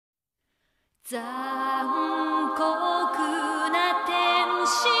残酷な天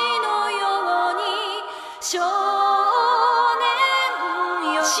使のように少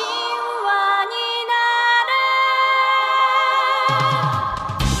年よ神話になれ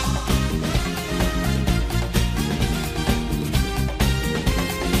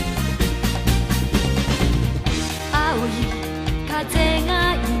青い風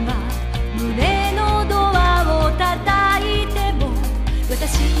が今胸のドアを叩いても私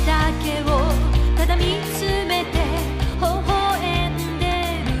だけをただ見つめて微笑んで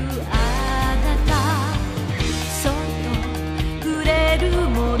るあなたそっと触れる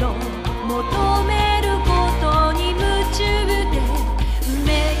もの求めることに夢中で運命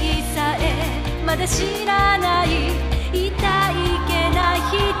さえまだ知らない痛いけな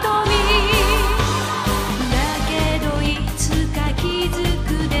瞳だけどいつか気づく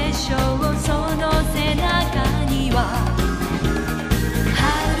でしょうその背中には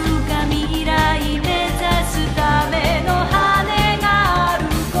未来目指すための羽がある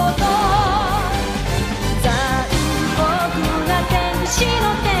こと残酷な天使の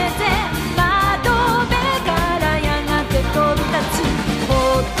手で窓辺からやがて飛び立つ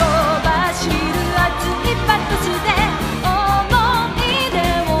ほとばしる熱いパトスで思い出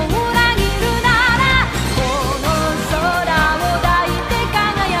を裏切るならこの空を抱いて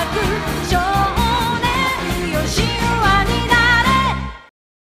輝く少年よ神話になれ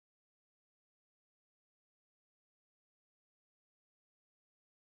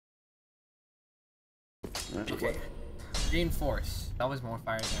Okay. Reinforce. That was more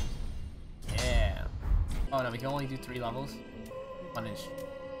fire zones. Yeah. Oh no, we can only do 3 levels. One is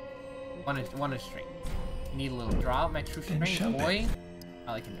straight. You need a little drop. My true strength, boy.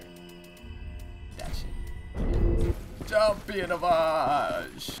 I like him there. That shit.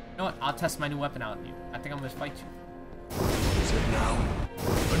 Championavage. You know what? I'll test my new weapon out on you. I think I'm gonna fight you. Is it now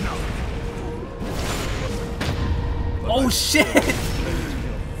or now? Oh shit!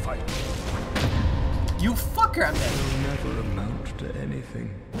 Fight. You fucker, I'm dead. Will never amount to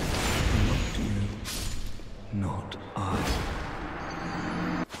anything. Not you. Not I.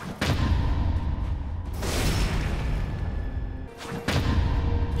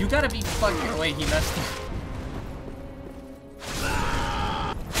 You gotta be fucking. Wait, he messed up.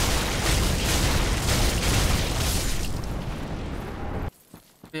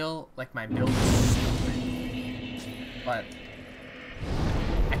 Feel like my build is stupid, but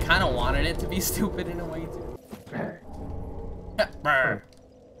I kind of wanted it to be stupid in a way too. Brr. Brr.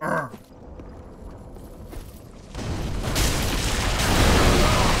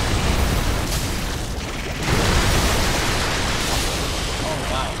 Oh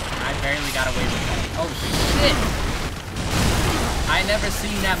wow, I barely got away with that. Oh shit! I never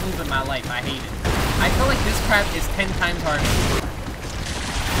seen that move in my life. I hate it. I feel like this crap is 10 times harder.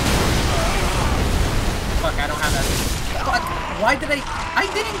 Fuck, I don't have that. Fuck, why did I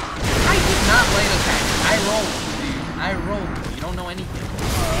did not light attack. I rolled, dude. I rolled. You don't know anything.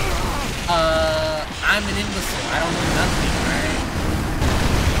 I'm an imbecile. I don't know nothing, alright?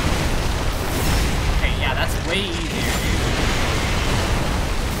 Okay, yeah, that's way easier, dude.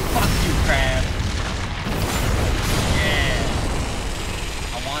 Fuck you, crab. Yeah.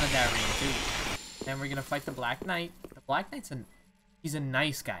 I wanted that ring, too. Then we're gonna fight the Black Knight. The Black Knight's he's a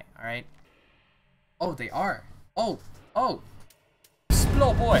nice guy, alright? Oh, they are. Oh, oh.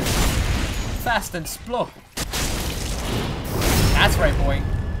 Splo, boy. Fast and splo. That's right, boy.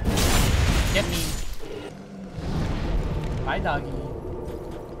 Get me. Bye, doggy.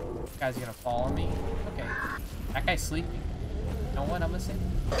 This guy's gonna fall on me. Okay. That guy's sleeping. You know what I'm gonna say?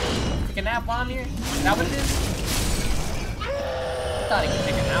 Take a nap while I'm here? Is that what it is? I thought he could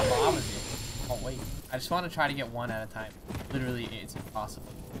take a nap while I was here. Oh, wait. I just want to try to get one at a time. Literally, it's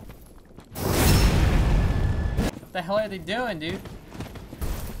impossible. What the hell are they doing, dude?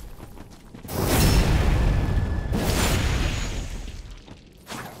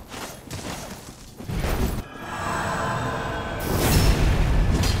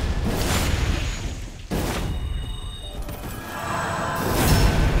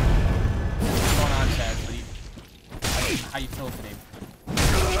 What's going on, Chad? How you feel today?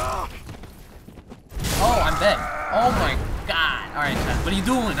 Oh, I'm dead. Oh my god. Alright, Chad. What are you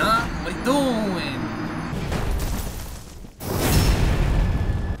doing, huh? What are you doing?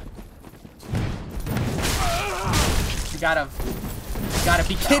 You gotta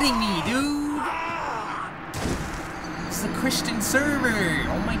be kidding me, dude! It's a Christian server!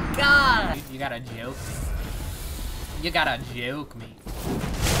 Oh my god! You gotta joke me. You gotta joke me.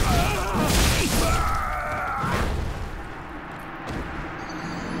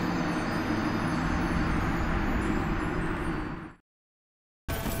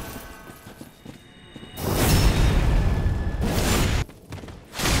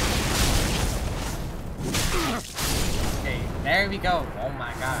 we go. Oh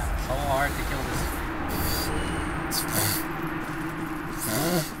my god. So hard to kill this.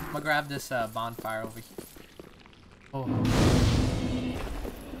 I'm gonna grab this bonfire over here. Oh.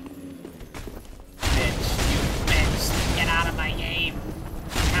 Bitch, you bitch. Get out of my game.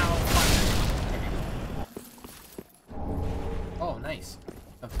 Ow, fuck. Oh, nice.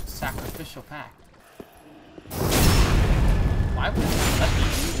 A sacrificial pack. Why would you let me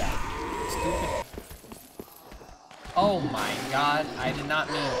do that? Stupid. Oh my god, I did not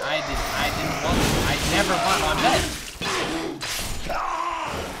mean, I didn't want to. I never want on bed.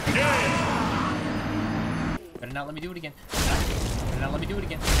 Better not let me do it again. Better not let me do it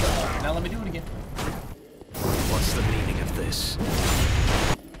again. Better not let me do it again. What's the meaning of this?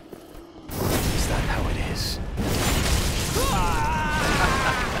 Is that how it is?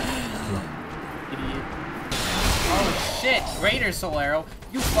 Idiot. Oh shit, Greater Soul Arrow.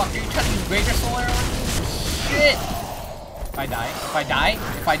 You fucker, you trying to use Greater Soul Arrow on me? Shit! If I die, I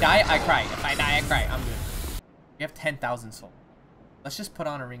cry. If I die, I cry. I'm good. We have 10,000 souls. Let's just put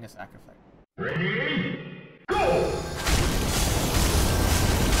on a Ring of Sacrifice. Ready? Go!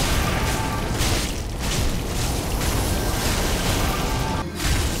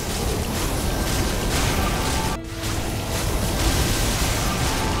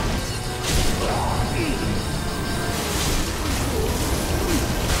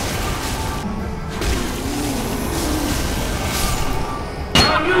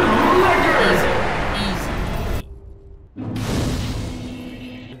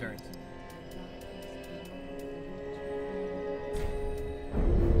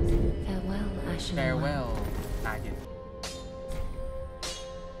 Farewell, faggot.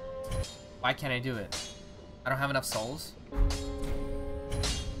 Why can't I do it? I don't have enough souls?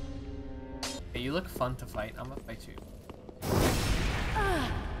 Hey, you look fun to fight. I'm gonna fight you.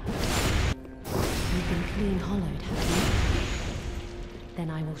 You've been clean hollowed, have you? Then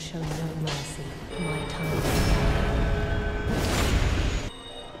I will show no mercy. My time.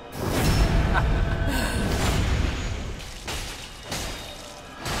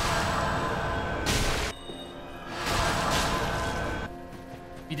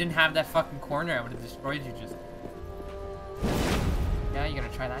 If you didn't have that fucking corner, I would have destroyed you just. Yeah, you gonna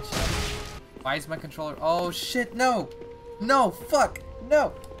try that shit? Why is my controller? Oh shit, no! No, fuck!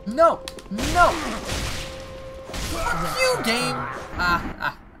 No! No! No! You game!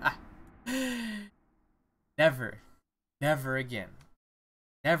 Never. Never again.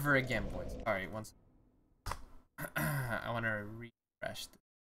 Never again, boys. Alright, once. I wanna refresh.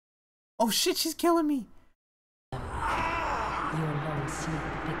 Oh shit, she's killing me! Your long sleep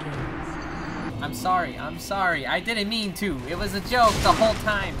begins. I'm sorry, I'm sorry. I didn't mean to. It was a joke the whole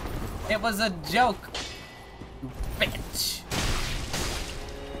time. It was a joke. You bitch.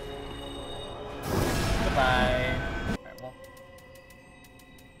 Goodbye. Alright, well.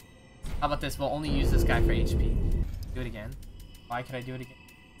 How about this? We'll only use this guy for HP. Do it again. Why could I do it again?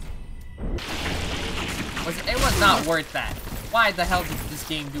 It was not worth that. Why the hell did this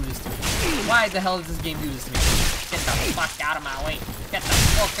game do this to me? Why the hell did this game do this to me? Get the fuck out of my way. Get the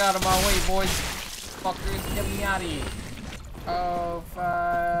fuck out of my way, boys. Fuckers, get me out of here. Oh,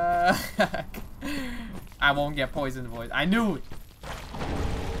 fuck. I won't get poisoned, boys. I knew it.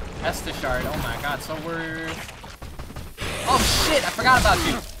 Estus Shard. Oh my god, so we're... Oh shit, I forgot about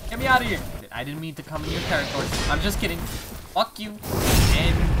you. Get me out of here. I didn't mean to come in your territory. I'm just kidding. Fuck you.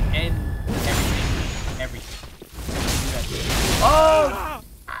 And everything. Everything. Oh!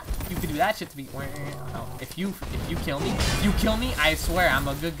 You could do that shit to me. No. If you kill me, I swear I'm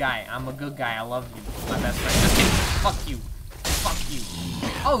a good guy. I'm a good guy. I love you. My best friend. Just kidding. Fuck you. Fuck you.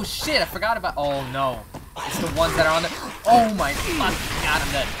 Oh shit, I forgot about. Oh no. It's the ones that are on the. Oh my fuck. God,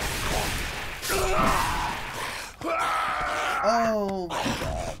 I'm dead. Oh my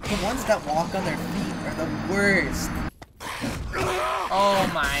god. The ones that walk on their feet are the worst. Oh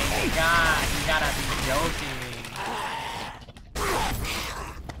my god. You gotta be joking me.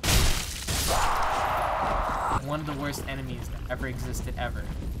 One of the worst enemies that ever existed ever.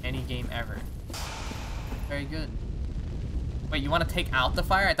 Any game ever. Very good. Wait, you want to take out the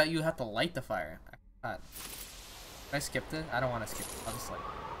fire? I thought you had to light the fire. I thought. Did I skip it? I don't want to skip it. I'll just like,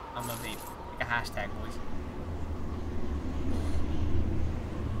 I'm a vape. Like a hashtag, boys.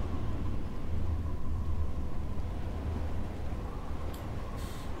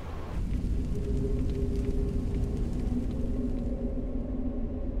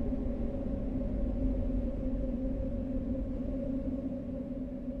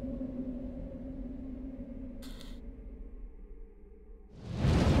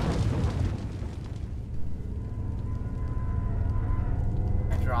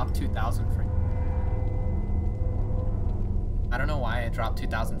 Drop 2,000 for I don't know why I dropped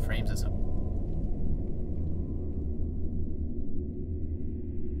 2,000 frames as a